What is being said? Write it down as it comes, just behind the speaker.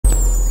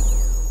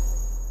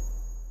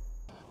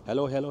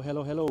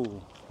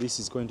Hello. This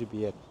is going to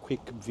be a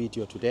quick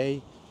video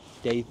today,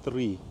 day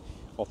 3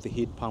 of the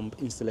heat pump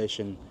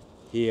installation.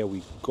 Here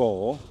we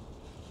go.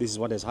 This is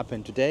what has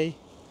happened today,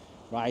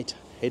 right?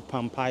 Heat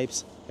pump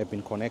pipes have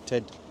been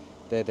connected.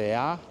 There they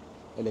are.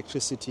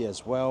 Electricity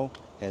as well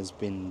has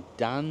been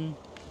done.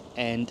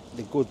 And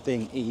the good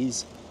thing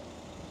is,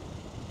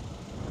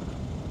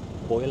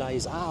 boiler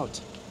is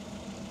out.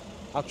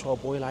 Actual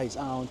boiler is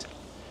out.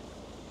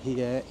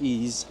 Here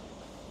is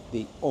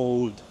the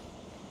old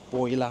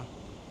boiler.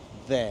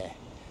 There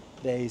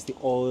is the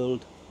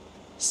old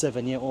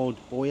 7-year-old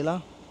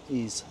boiler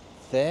is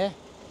there.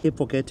 Keep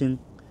forgetting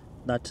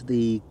that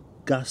the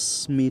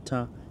gas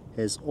meter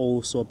has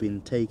also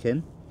been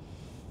taken,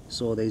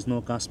 so there is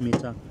no gas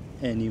meter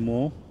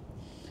anymore.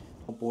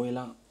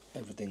 Boiler,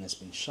 everything has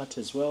been shut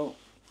as well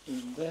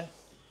in there,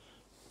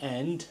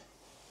 and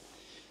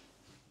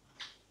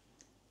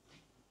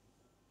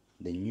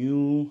the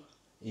new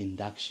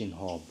induction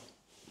hob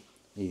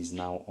is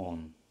now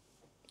on.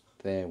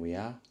 There we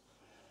are.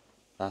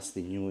 That's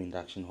the new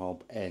induction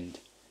hob, and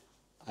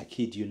I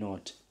kid you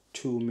not,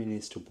 2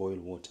 minutes to boil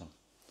water.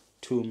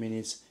 2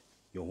 minutes,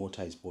 your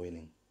water is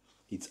boiling.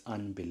 It's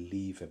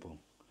unbelievable.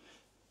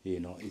 You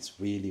know, it's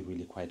really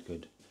quite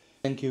good.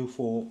 Thank you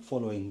for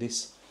following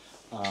this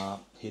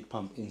heat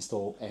pump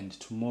install, and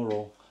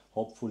tomorrow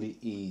hopefully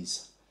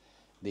is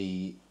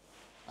the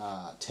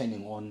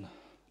turning on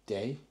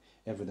day.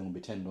 Everything will be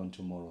turned on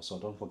tomorrow, so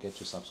don't forget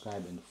to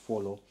subscribe and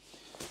follow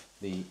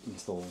the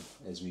install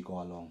as we go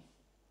along.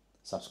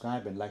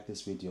 Subscribe and like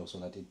this video so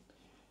that it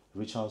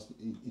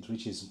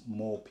reaches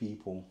more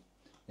people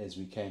as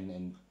we can,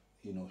 and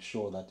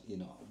show that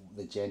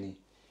the journey,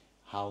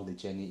 how the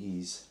journey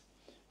is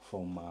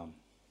from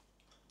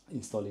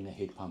installing a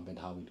heat pump and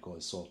how it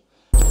goes. So